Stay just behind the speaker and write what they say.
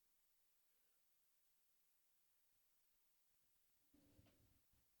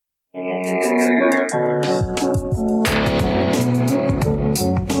Welcome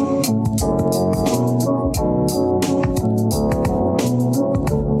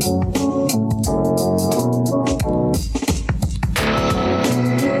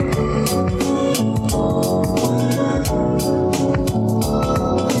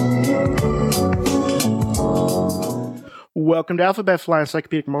to Alphabet Fly,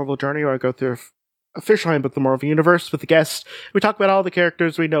 Encyclopedic Marvel Journey, where I go through official handbook of the Marvel Universe with a guest. We talk about all the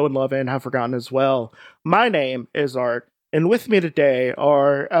characters we know and love and have forgotten as well. My name is Art, and with me today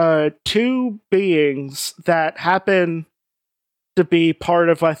are two beings that happen to be part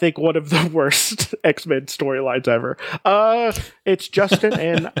of, I think, one of the worst X-Men storylines ever. It's Justin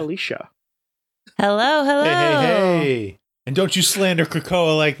and Alicia. Hello. Hey. And don't you slander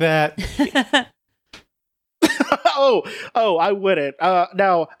Krakoa like that. Oh, I wouldn't.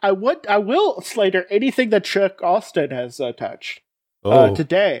 Now, I will slander anything that Chuck Austin has touched.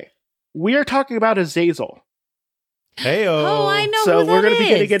 Today, we are talking about Azazel. Hey-o. Oh, I know So who that we're going to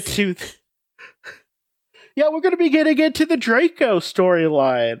be is. getting into... Yeah, we're going to be getting into the Draco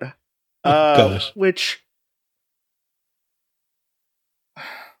storyline. Gosh. Which...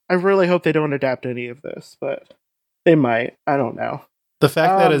 I really hope they don't adapt any of this, but they might. I don't know. The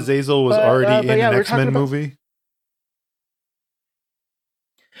fact that Azazel was already in an X-Men movie?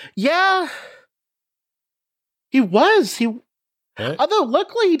 Yeah. He was. Right. Although,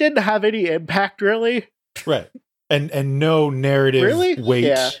 luckily, he didn't have any impact, really. Right. And no narrative weight.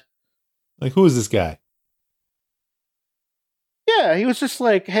 Yeah. Like, who is this guy? Yeah, he was just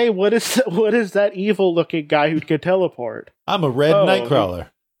like, hey, what is that evil-looking guy who can teleport? I'm a red Nightcrawler.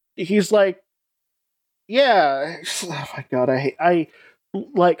 He's like, yeah. Oh my god, I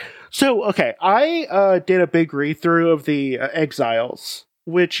did a big read-through of the Exiles,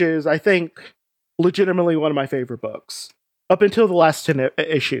 which is, I think, legitimately one of my favorite books. Up until the last 10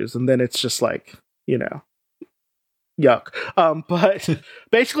 issues, and then it's just like, yuck. But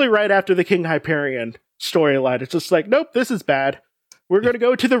basically right after the King Hyperion storyline, it's just like, nope, this is bad. We're going to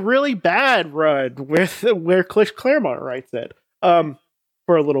go to the really bad run where Claremont writes it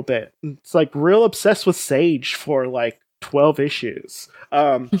for a little bit. It's like real obsessed with Sage for like 12 issues.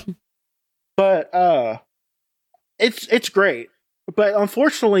 But it's great. But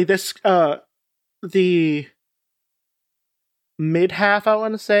unfortunately, this the mid half, I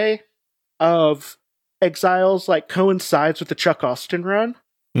want to say, of Exiles like coincides with the Chuck Austin run.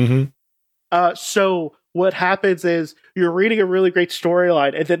 Mm-hmm. So what happens is you're reading a really great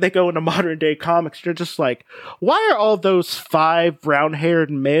storyline, and then they go into modern day comics. And you're just like, why are all those 5 brown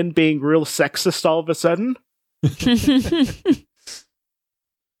haired men being real sexist all of a sudden?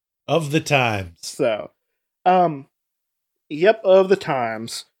 Of the times. So, yep, of the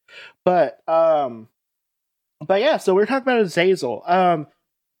times. But yeah, so we're talking about Azazel.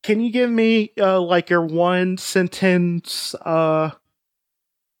 Can you give me like your one sentence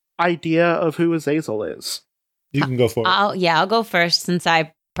idea of who Azazel is? You can go for it. I'll go first since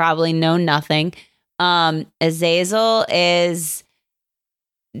I probably know nothing. Azazel is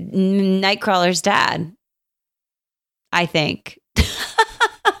Nightcrawler's dad, I think.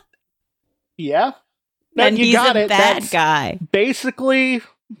 Yeah. And you he's got a it. bad That's guy. basically,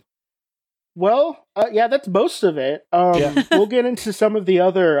 well, yeah, that's most of it. We'll get into some of the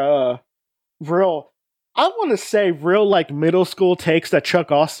other real like middle school takes that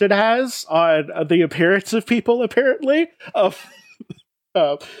Chuck Austin has on the appearance of people, apparently.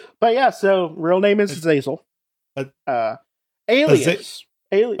 But yeah, so real name is Azazel. Alias.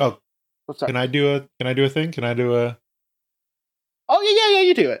 Alias. Oh, what's up? Can I do a thing? Can I do a? Oh yeah,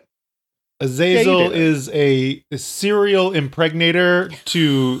 you do it. Azazel is a serial impregnator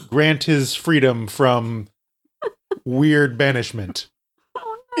to grant his freedom from weird banishment.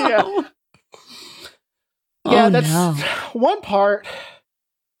 Oh, no. Yeah, that's one part.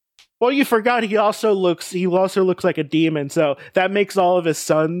 Well, you forgot he also looks like a demon, so that makes all of his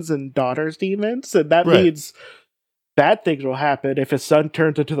sons and daughters demons, and that means bad things will happen if his son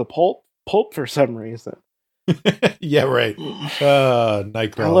turns into the pulp for some reason. Yeah, right.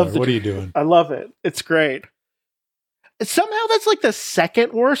 Nightcrawler, what are you doing? I love it. It's great. Somehow that's like the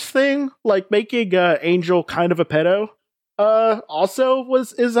second worst thing, like making Angel kind of a pedo. Also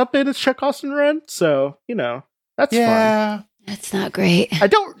is up in his Chuck Austin run, so that's fun. That's not great.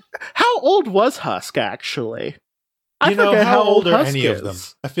 How old was Husk actually? I forget how old are Husk any is. of them?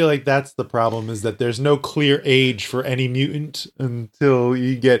 I feel like that's the problem, is that there's no clear age for any mutant until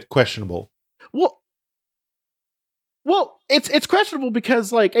you get questionable. Well, it's questionable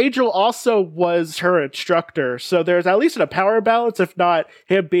because like Angel also was her instructor, so there's at least a power balance, if not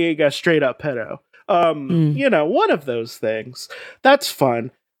him being a straight up pedo. One of those things. That's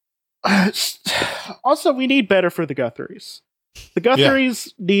fun. Also, we need better for the Guthries. The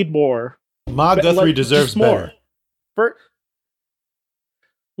Guthries need more. Ma Guthrie deserves just more. better. For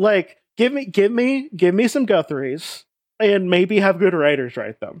like, give me some Guthries, and maybe have good writers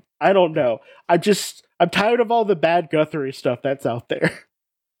write them. I don't know. I'm tired of all the bad Guthrie stuff that's out there.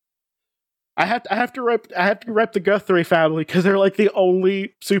 I have to rep the Guthrie family because they're like the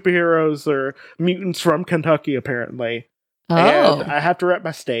only superheroes or mutants from Kentucky, apparently. Oh. And I have to rep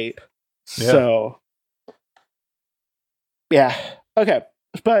my state. Yeah. So yeah. Okay.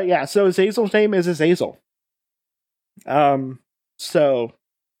 But yeah, so Azazel's name is Azazel. So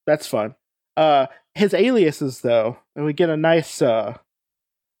that's fun. His aliases though, and we get a nice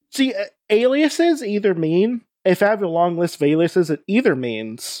aliases either mean, if I have a long list of aliases, it either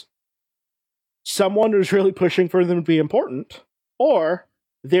means someone who's really pushing for them to be important, or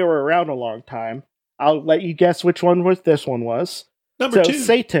they were around a long time. I'll let you guess which one this one was. Number 2.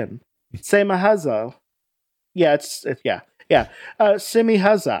 Satan, Semahaza. Yeah, yeah.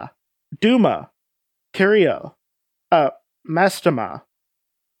 Semihaza, Duma, Kiriel, Mastama,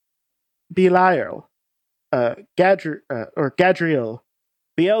 Belial, Gadriel,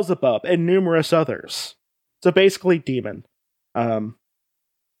 Beelzebub, and numerous others. So basically demon.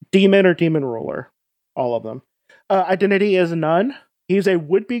 Demon or demon ruler. All of them. Identity is none. He's a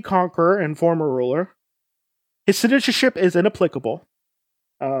would-be conqueror and former ruler. His citizenship is inapplicable.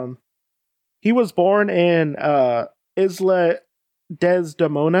 He was born in Isla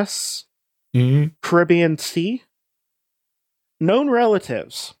Desdemonas, Caribbean Sea. Known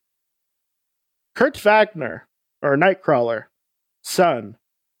relatives: Kurt Wagner, or Nightcrawler, son.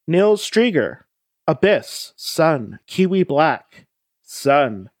 Niels Strieger, Abyss, son. Kiwi Black,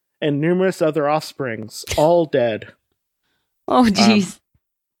 son. And numerous other offsprings, all dead. Oh, jeez.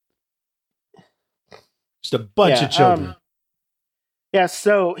 Just a bunch of children.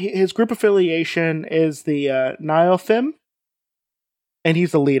 So his group affiliation is the Niophim, and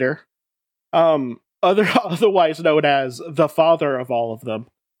he's the leader. Otherwise known as the father of all of them.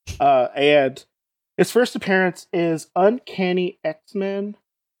 And his first appearance is Uncanny X-Men.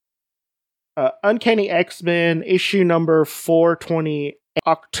 Uncanny X-Men issue number 420,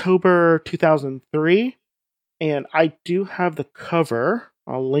 October 2003. And I do have the cover.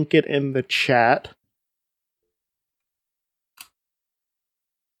 I'll link it in the chat.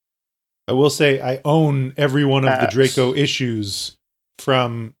 I will say I own every one of the Draco issues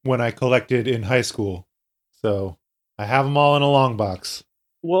from when I collected in high school. So I have them all in a long box.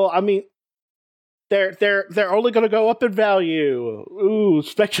 Well, I mean, they're only going to go up in value. Ooh,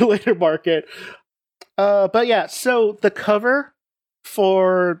 speculator market. But yeah, so the cover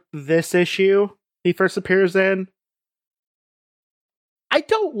for this issue he first appears in, I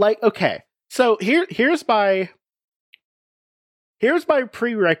don't like. Okay, so here's my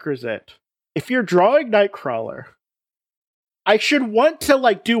prerequisite. If you're drawing Nightcrawler, I should want to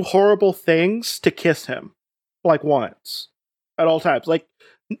like do horrible things to kiss him, like once at all times. Like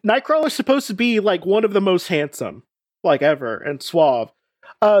Nightcrawler's supposed to be like one of the most handsome, like ever, and suave.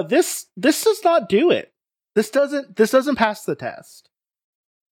 This does not do it. This doesn't pass the test.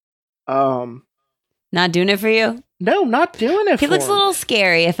 Not doing it for you? No, not doing it. He looks a little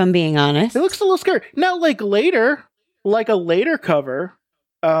scary, if I'm being honest. It looks a little scary. Now, like later, like a later cover,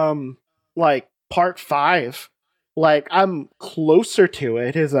 like part 5, like I'm closer to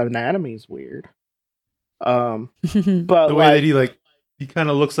it. His anatomy's weird. But the way that he kind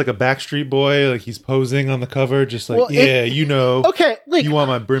of looks like a Backstreet Boy, like he's posing on the cover, just like, okay, like, you want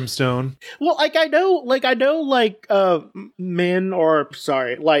my brimstone. Well, like I know, men, or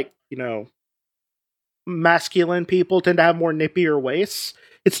sorry, like, you know, masculine people tend to have more nippier waists.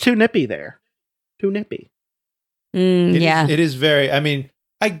 It's too nippy there. Too nippy. It is very, I mean,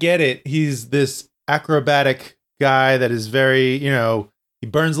 I get it. He's this acrobatic guy that is very, you know, he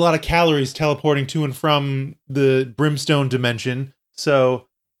burns a lot of calories teleporting to and from the brimstone dimension. So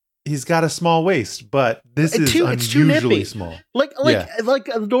he's got a small waist, but this is unusually small. Like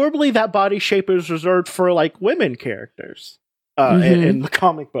normally that body shape is reserved for like women characters in the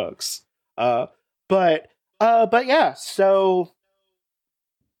comic books. But yeah, so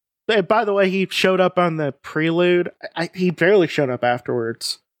by the way, he showed up on the prelude. He barely showed up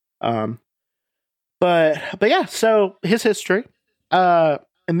afterwards. But yeah, so his history, and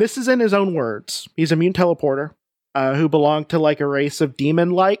this is in his own words. He's a mutant teleporter who belonged to like a race of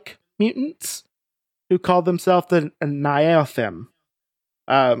demon-like mutants who called themselves the Niophim,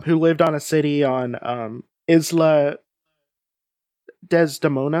 who lived on a city on Isla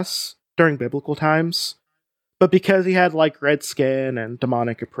Desdemonas during biblical times. But because he had like red skin and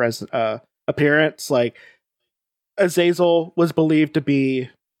demonic appearance, like Azazel was believed to be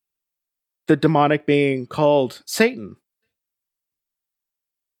the demonic being called Satan.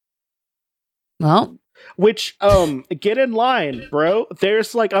 Well, which get in line, bro.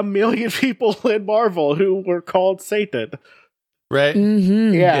 There's like a million people in Marvel who were called Satan. Right?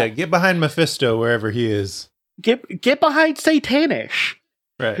 mm-hmm. Yeah. Get behind Mephisto wherever he is. Get behind Satanish.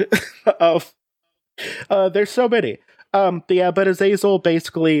 Right. There's so many. But Azazel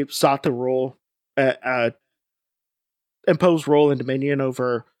basically sought to rule, impose rule and dominion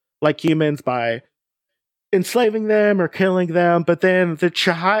over like humans by enslaving them or killing them. But then the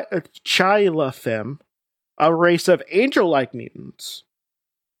Chilafim, a race of angel-like mutants,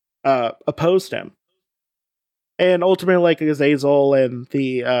 opposed him. And ultimately, like Azazel and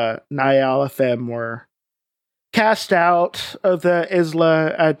the Nyalathim were cast out of the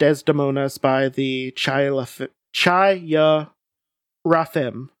Isla Desdemonas by the Chayarafim.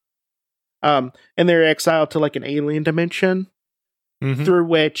 And they're exiled to like an alien dimension through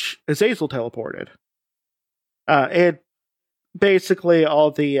which Azazel teleported. And basically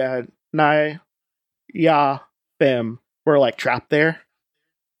all the Nyafim were like trapped there.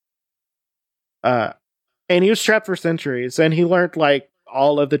 And he was trapped for centuries, and he learned like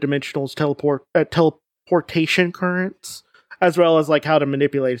all of the dimensional's teleportation currents, as well as like how to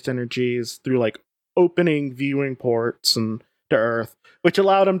manipulate its energies through like opening viewing ports and to Earth, which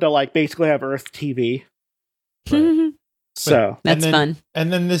allowed him to like basically have Earth TV. Right. So that's fun.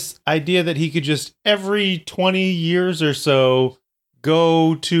 And then this idea that he could just every 20 years or so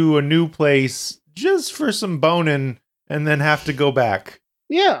go to a new place just for some boning and then have to go back.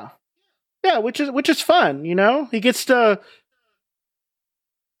 Yeah, which is fun, you know? He gets to,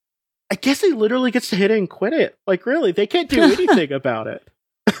 I guess he literally gets to hit it and quit it. Like, really, they can't do anything about it.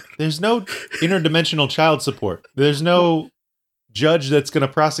 There's no interdimensional child support. There's no judge that's going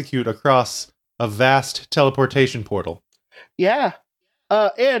to prosecute across a vast teleportation portal. Yeah.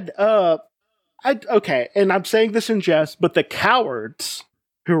 And I'm saying this in jest, but the cowards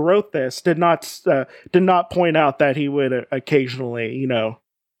who wrote this did not point out that he would occasionally, you know,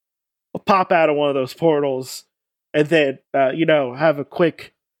 pop out of one of those portals and then, have a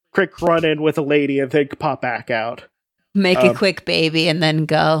quick run-in with a lady and then pop back out. Make a quick baby and then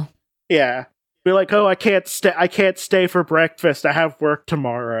go. Yeah. Be like, oh, I can't stay for breakfast. I have work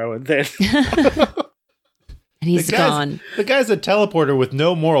tomorrow. And then... And he's gone. The guy's a teleporter with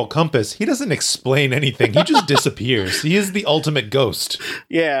no moral compass. He doesn't explain anything. He just disappears. He is the ultimate ghost.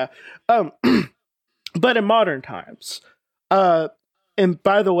 Yeah. But in modern times, and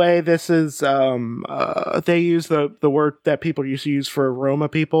by the way, this is they use the word that people used to use for Roma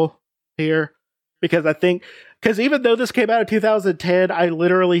people here, because even though this came out in 2010, I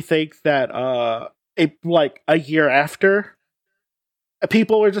literally think that a year after,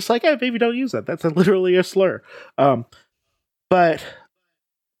 people were just like, "Hey, maybe don't use that. That's literally a slur." But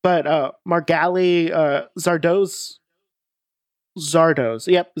Margali Zardoz,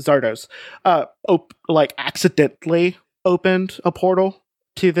 accidentally opened a portal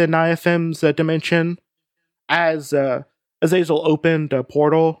to the Nyafim's dimension as Azazel opened a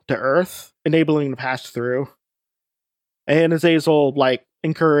portal to Earth, enabling him to pass through. And Azazel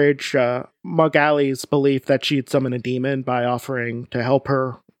encouraged Margali's belief that she'd summon a demon by offering to help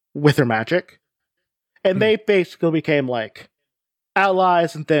her with her magic. And they basically became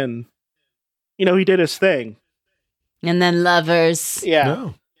allies, and then, he did his thing. And then lovers. Yeah.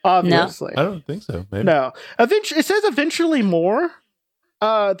 No. Obviously. I don't think so. Maybe. No. It says eventually more.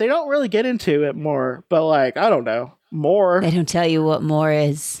 They don't really get into it more, but I don't know. More. They don't tell you what more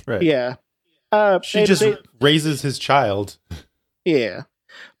is. Right. Yeah. She just raises his child. Yeah.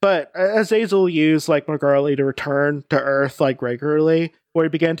 But Azazel used Margali to return to Earth regularly, where he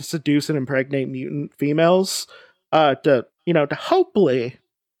began to seduce and impregnate mutant females, to hopefully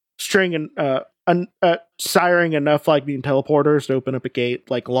string siring enough mutant teleporters to open up a gate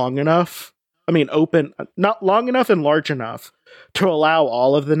long enough. I mean, not long enough and large enough to allow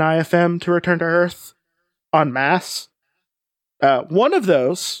all of the Nyafim to return to Earth en masse. One of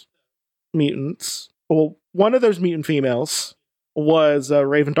those mutant females was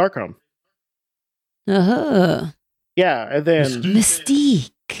Raven Darkholme. Yeah, and then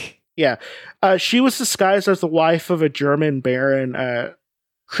Mystique. Yeah, she was disguised as the wife of a German baron,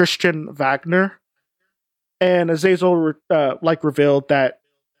 Christian Wagner, and Azazel revealed that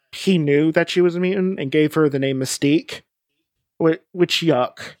he knew that she was a mutant and gave her the name Mystique. Which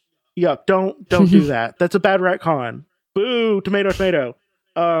yuck, don't do that. That's a bad retcon. Boo, tomato.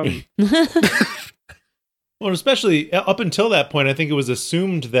 Well, especially up until that point, I think it was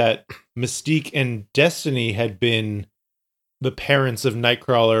assumed that Mystique and Destiny had been the parents of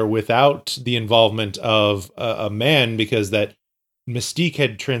Nightcrawler without the involvement of a man, because that Mystique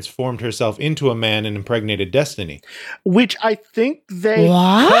had transformed herself into a man and impregnated Destiny. Which I think they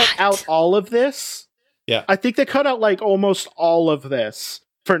cut out all of this. Yeah. I think they cut out like almost all of this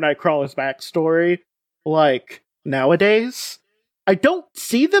for Nightcrawler's backstory. Like nowadays, I don't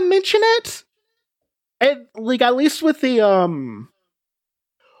see them mention it. And like at least with the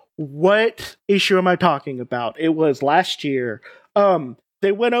what issue am I talking about? It was last year.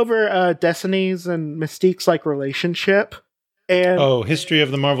 They went over Destiny's and Mystique's like relationship. And History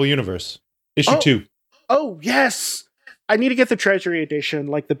of the Marvel Universe. Issue 2. Oh, yes. I need to get the Treasury edition,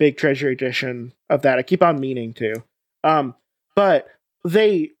 like the big Treasury edition of that. I keep on meaning to. But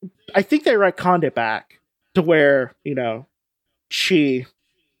I think they retconned it back to where, she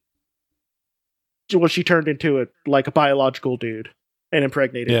turned into a biological dude and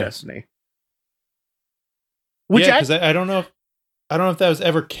impregnated Destiny. Because I don't know if that was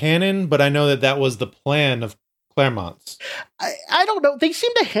ever canon, but I know that was the plan of Claremont's. I don't know. They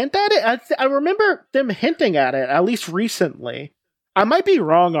seem to hint at it. I remember them hinting at it, at least recently. I might be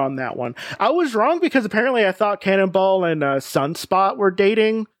wrong on that one. I was wrong because apparently I thought Cannonball and Sunspot were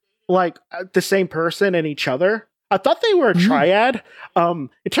dating the same person and each other. I thought they were a triad.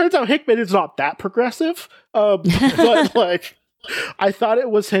 It turns out Hickman is not that progressive. But I thought it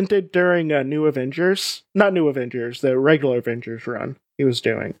was hinted during New Avengers. Not New Avengers, the regular Avengers run he was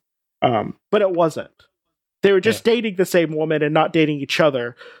doing. But it wasn't. They were just dating the same woman and not dating each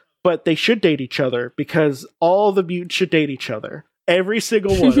other. But they should date each other because all the mutants should date each other. Every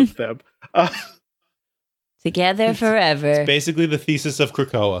single one of them. Together forever. It's basically the thesis of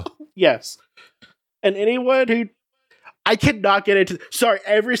Krakoa. Yes. And anyone who... I cannot get into... Sorry,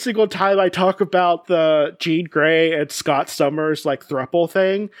 every single time I talk about the Jean Grey and Scott Summers throuple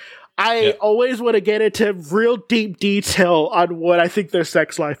thing, I always want to get into real deep detail on what I think their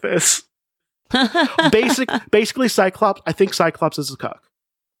sex life is. Basically, Cyclops... I think Cyclops is a cuck.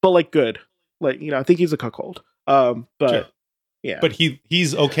 But, good. I think he's a cuckold. But... Sure. Yeah. But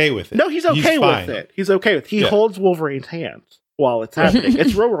he's okay with it. No, he's okay with it. He's okay with it. He holds Wolverine's hands while it's happening.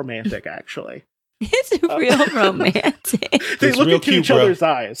 It's real romantic, actually. It's real romantic. They look into each other's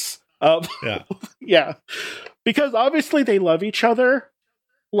eyes. Yeah. Because obviously they love each other,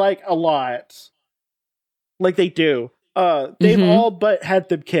 a lot. They do. They've all but had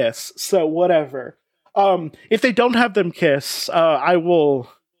them kiss, so whatever. If they don't have them kiss, I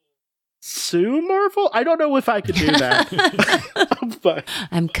will... sue Marvel? I don't know if I could do that. But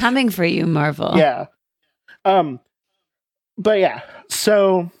I'm coming for you, Marvel. Yeah. But yeah,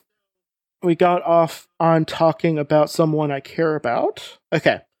 so we got off on talking about someone I care about.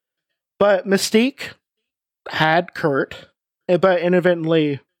 Okay. But Mystique had Kurt, but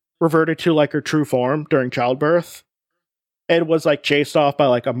inadvertently reverted to her true form during childbirth. And was chased off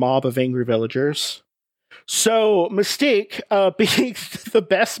by a mob of angry villagers. So Mystique, being the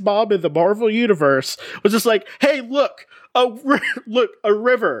best mom in the Marvel universe, was just hey, look, a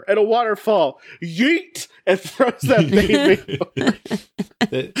river and a waterfall, yeet, and throws that baby.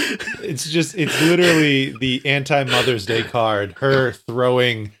 It's literally the anti-Mother's Day card, her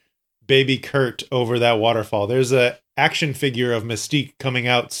throwing baby Kurt over that waterfall. There's a action figure of Mystique coming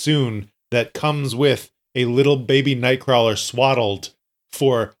out soon that comes with a little baby Nightcrawler swaddled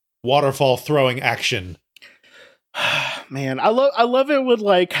for waterfall throwing action. Man, I love it when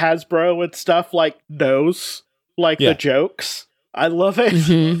Hasbro and stuff knows the jokes. I love it.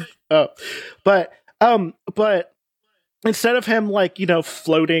 Mm-hmm. But instead of him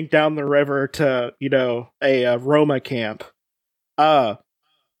floating down the river to a Roma camp,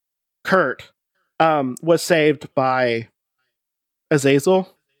 Kurt was saved by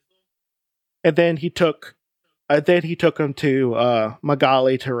Azazel, and then he took him to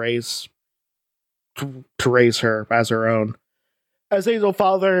Magali to raise her as her own. Azazel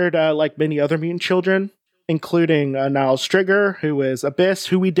fathered many other mutant children, including Niles Strigger, who is Abyss,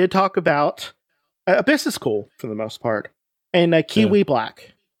 who we did talk about. Abyss is cool for the most part, and Kiwi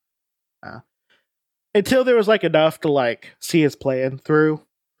Black. Until there was enough to see his plan through.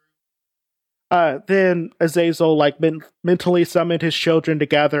 Then Azazel mentally summoned his children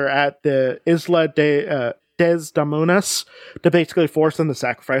together at the Isla de Desdemonas to basically force them to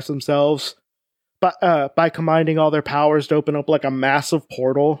sacrifice themselves. But by combining all their powers to open up a massive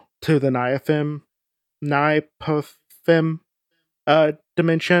portal to the Nipofim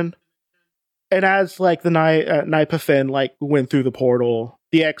dimension. And as the Nipofin went through the portal,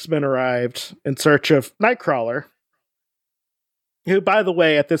 the X-Men arrived in search of Nightcrawler. Who, by the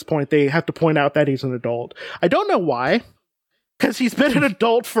way, at this point, they have to point out that he's an adult. I don't know why. Because he's been an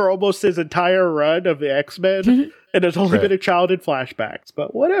adult for almost his entire run of the X-Men. And has only been a child in flashbacks.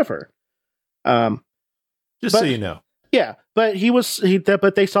 But whatever. So you know. Yeah, but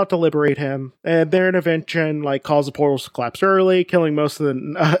but they sought to liberate him, and their intervention caused the portals to collapse early, killing most of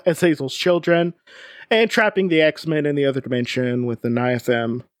the Azazel's children, and trapping the X-Men in the other dimension with the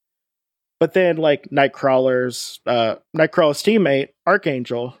Niaphim. But then, Nightcrawler's teammate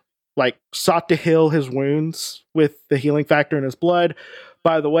Archangel, sought to heal his wounds with the healing factor in his blood.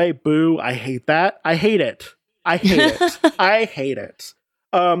 By the way, boo! I hate that. I hate it. I hate it.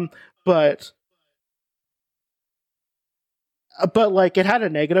 But it had a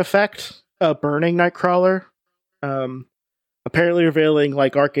negative effect, burning Nightcrawler. Apparently revealing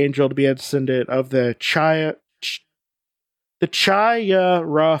Archangel to be a descendant of the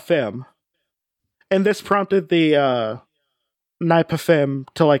Chayaraphim. And this prompted the Niaphim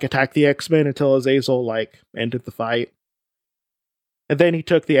to attack the X-Men until Azazel ended the fight. And then he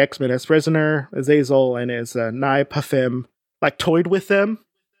took the X-Men as prisoner. Azazel and his Niaphim toyed with them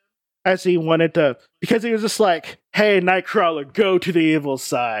as he wanted to, because he was just hey, Nightcrawler, go to the evil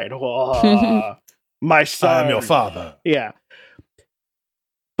side. My son. I'm your father. Yeah.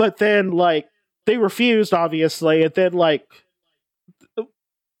 But then, they refused, obviously, and then,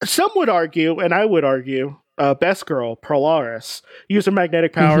 some would argue, and I would argue, Best Girl, Polaris, used her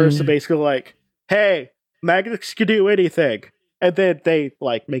magnetic powers to basically, hey, magnets can do anything. And then they,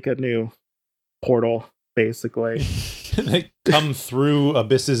 make a new portal, basically. They come through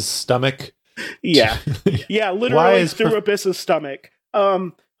Abyss's stomach. Yeah. Yeah, literally through Abyss's stomach.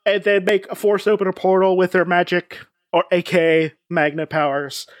 And then force open a portal with their magic, or aka magnet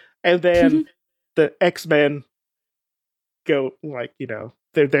powers. And then the X-Men go,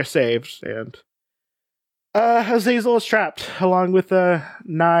 they're saved. And Azazel is trapped, along with the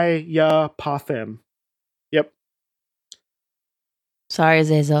Niaphim. Yep. Sorry,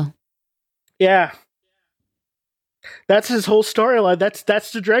 Azazel. Yeah. That's his whole storyline.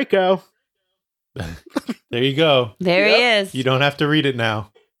 That's the Draco. There you go. There he is. You don't have to read it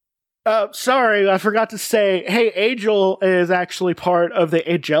now. Sorry, I forgot to say, hey, Angel is actually part of the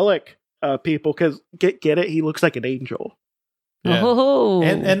angelic people, because get it? He looks like an angel. Yeah. Oh.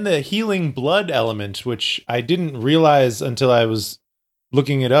 And the healing blood element, which I didn't realize until I was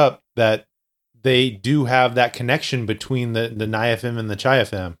looking it up, that they do have that connection between the Niaphim and the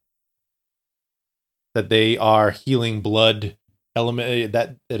Chayafim. That they are healing blood element,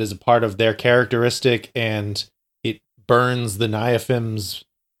 that is a part of their characteristic, and it burns the Niaphim's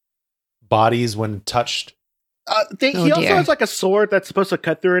bodies when touched. He also has a sword that's supposed to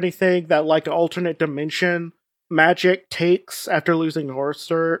cut through anything that an alternate dimension magic takes after losing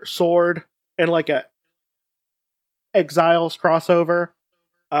Horus sword, and a Exiles crossover.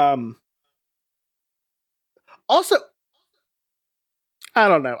 Also, I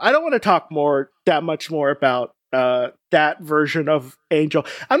don't know. I don't want to talk that much more about that version of Angel.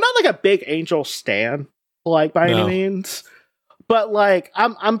 I'm not a big Angel stan, by any means. But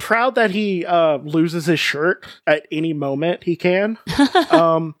I'm proud that he loses his shirt at any moment he can.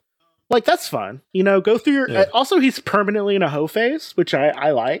 That's fun. Go through your. Yeah. Also, he's permanently in a hoe phase, which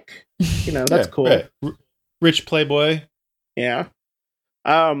I like. That's cool. Right. Rich playboy. Yeah.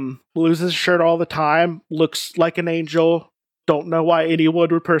 Loses his shirt all the time. Looks like an angel. Don't know why anyone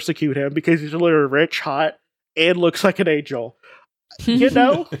would persecute him, because he's literally rich, hot, and looks like an angel.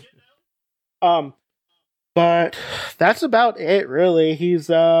 But that's about it, really. He's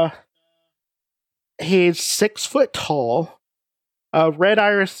 6 foot tall. Red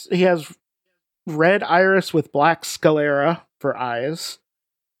iris. He has red iris with black sclera for eyes.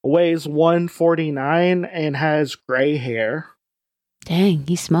 Weighs 149 and has gray hair. Dang,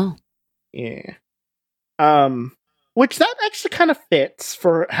 he's small. Yeah. Which that actually kind of fits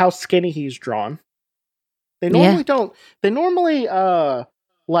for how skinny he's drawn. They normally don't. They normally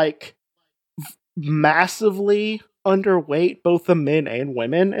massively underweight both the men and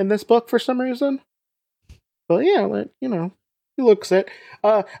women in this book for some reason. But yeah, he looks it.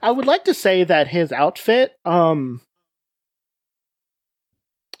 I would like to say that his outfit,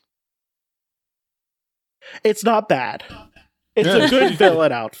 it's not bad. It's a good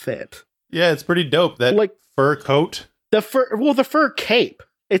villain outfit. Yeah, it's pretty dope. That fur coat. The fur cape.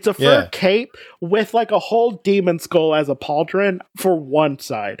 It's a fur cape with a whole demon skull as a pauldron for one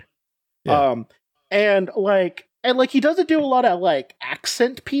side. Yeah. And he doesn't do a lot of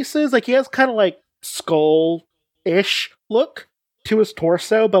accent pieces. He has kind of skull-ish look to his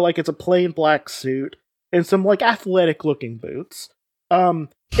torso, but it's a plain black suit and some athletic looking boots.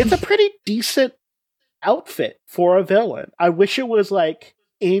 It's a pretty decent outfit for a villain. I wish it was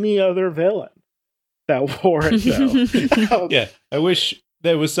any other villain that wore it, though. Yeah, I wish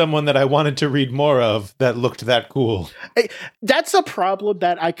there was someone that I wanted to read more of that looked that cool. That's a problem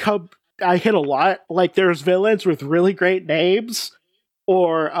that I hit a lot. Like, there's villains with really great names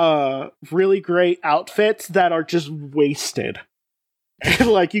or really great outfits that are just wasted.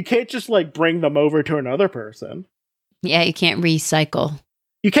 Like, you can't just like bring them over to another person. Yeah, you can't recycle.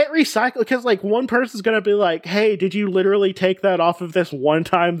 You can't recycle because like one person's gonna be like, "Hey, did you literally take that off of this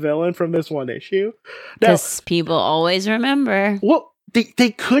one-time villain from this one issue?" Because people always remember. Well,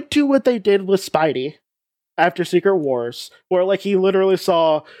 they could do what they did with Spidey after Secret Wars, where like he literally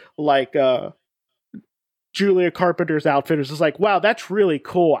saw like Julia Carpenter's outfit. It was just like, "Wow, that's really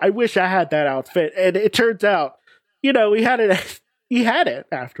cool. I wish I had that outfit." And it turns out, he had it. He had it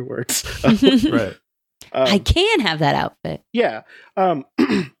afterwards. Right. I can have that outfit. Yeah.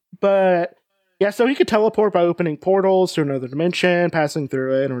 But yeah, so he could teleport by opening portals to another dimension, passing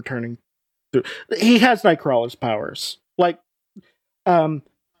through it, and returning through. He has Nightcrawler's powers. Like,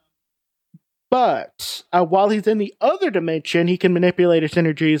 but while he's in the other dimension, he can manipulate its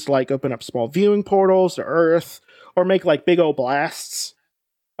energies, like open up small viewing portals to Earth, or make like big old blasts.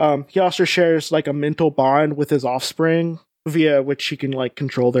 He also shares like a mental bond with his offspring, via which he can like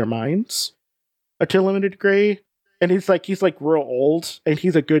control their minds to a limited degree. And he's like real old, and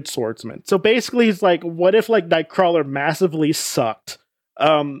he's a good swordsman. So basically he's like, what if like Nightcrawler massively sucked?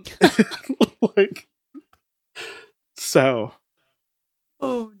 Like, so.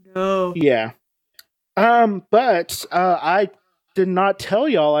 Oh no. Yeah. But I did not tell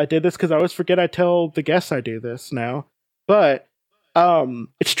y'all I did this because I always forget I tell the guests I do this now. But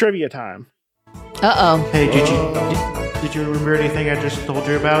it's trivia time. Uh-oh. Hey, did you remember anything I just told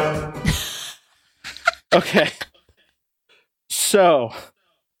you about? Okay. So.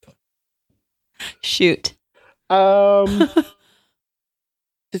 Shoot.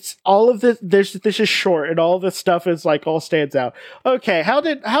 It's all of this. This is short, and all this stuff is like all stands out. Okay,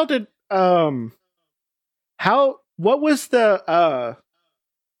 what was the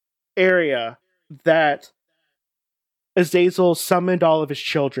area that Azazel summoned all of his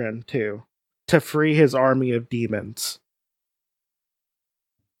children to free his army of demons?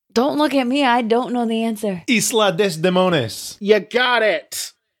 Don't look at me. I don't know the answer. Isla des Demones. You got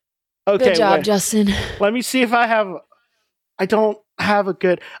it. Okay, good job, Justin. Let me see if I have. I don't have a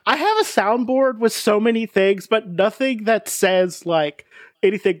good. I have a soundboard with so many things, but nothing that says like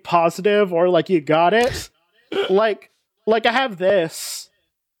anything positive or like you got it. like I have this.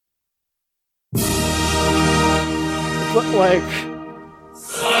 Like.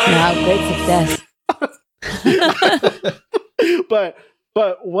 Wow, great success.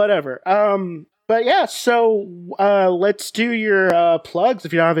 But whatever. But yeah, so let's do your plugs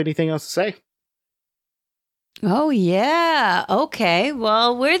if you don't have anything else to say. Oh yeah. Okay.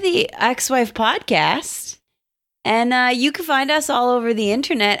 Well, we're the Ex-Wife Podcast. And you can find us all over the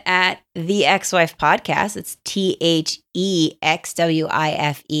internet at the Ex-Wife Podcast. It's THEXWIFE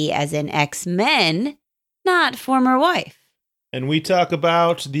as in X-Men, not former wife. And we talk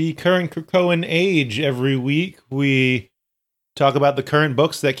about the current Krakoan age every week. We talk about the current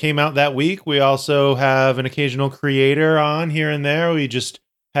books that came out that week. We also have an occasional creator on here and there. We just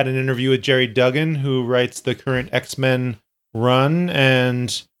had an interview with Jerry Duggan, who writes the current X-Men run,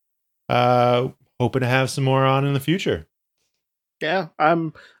 and hoping to have some more on in the future. Yeah,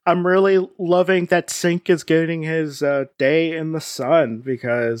 I'm really loving that Sync is getting his day in the sun,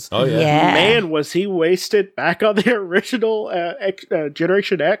 because man, was he wasted back on the original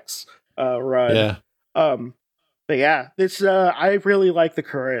Generation X run. Yeah. But yeah, this I really like the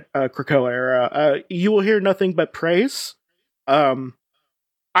current Krakoa era. You will hear nothing but praise.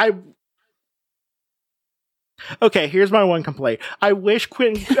 Okay, here's my one complaint. I wish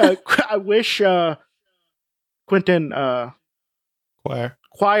Quentin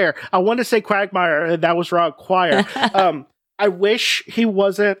Quire. I want to say Quagmire. That was wrong. Quire. I wish he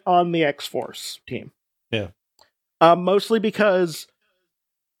wasn't on the X-Force team. Yeah. Mostly because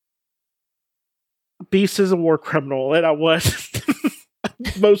Beast is a war criminal, and I was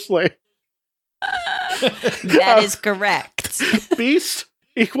mostly. That is correct. Beast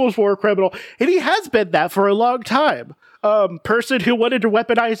equals war criminal, and he has been that for a long time. Person who wanted to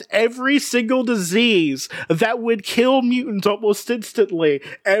weaponize every single disease that would kill mutants almost instantly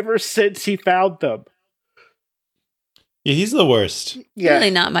ever since he found them. Yeah, he's the worst. Yeah.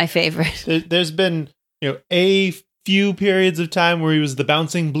 Really not my favorite. There's been, a few periods of time where he was the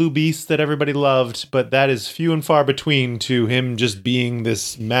bouncing blue beast that everybody loved, but that is few and far between to him just being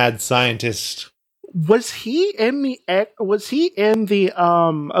this mad scientist. Was he in the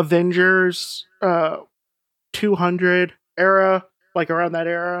Avengers 200 era, like around that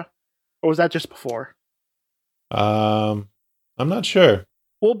era, or was that just before? I'm not sure.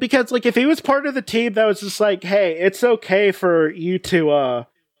 Well, because like if he was part of the team that was just like, hey, it's okay for you to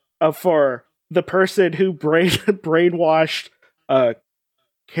for the person who brainwashed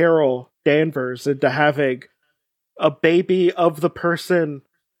Carol Danvers into having a baby of the person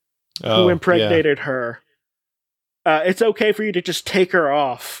who impregnated her. It's okay for you to just take her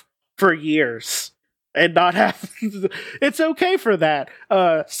off for years and not have... It's okay for that,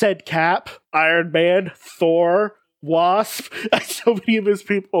 said Cap, Iron Man, Thor, Wasp, so many of his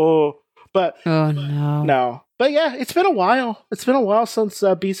people. But no. But yeah, it's been a while. It's been a while since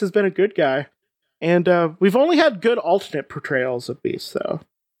Beast has been a good guy. And we've only had good alternate portrayals of Beast, though,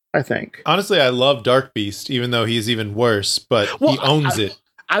 I think. Honestly, I love Dark Beast, even though he's even worse, but he owns it.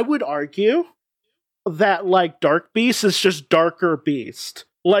 I would argue that, like, Dark Beast is just Darker Beast.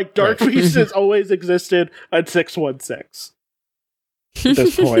 Like, Dark Beast has always existed at 616 at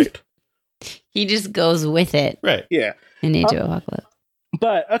this point. He just goes with it. Right. Yeah. In Age of Apocalypse.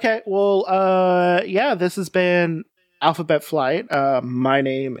 But, okay, well, yeah, this has been Alphabet Flight. My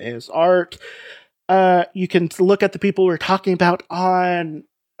name is Art. You can look at the people we're talking about on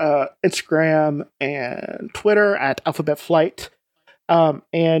Instagram and Twitter at Alphabet Flight.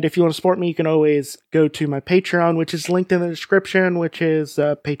 And if you want to support me, you can always go to my Patreon, which is linked in the description, which is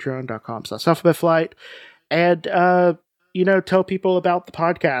patreon.com/alphabetflight. And, tell people about the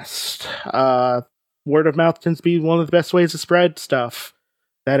podcast. Word of mouth tends to be one of the best ways to spread stuff.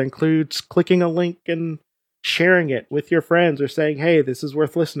 That includes clicking a link and sharing it with your friends or saying, hey, this is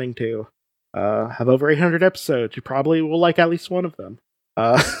worth listening to. Have over 800 episodes. You probably will like at least one of them.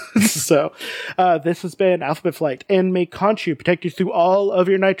 So this has been Alphabet Flight, and may Khonshu protect you through all of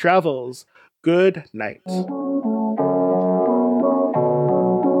your night travels. Good night.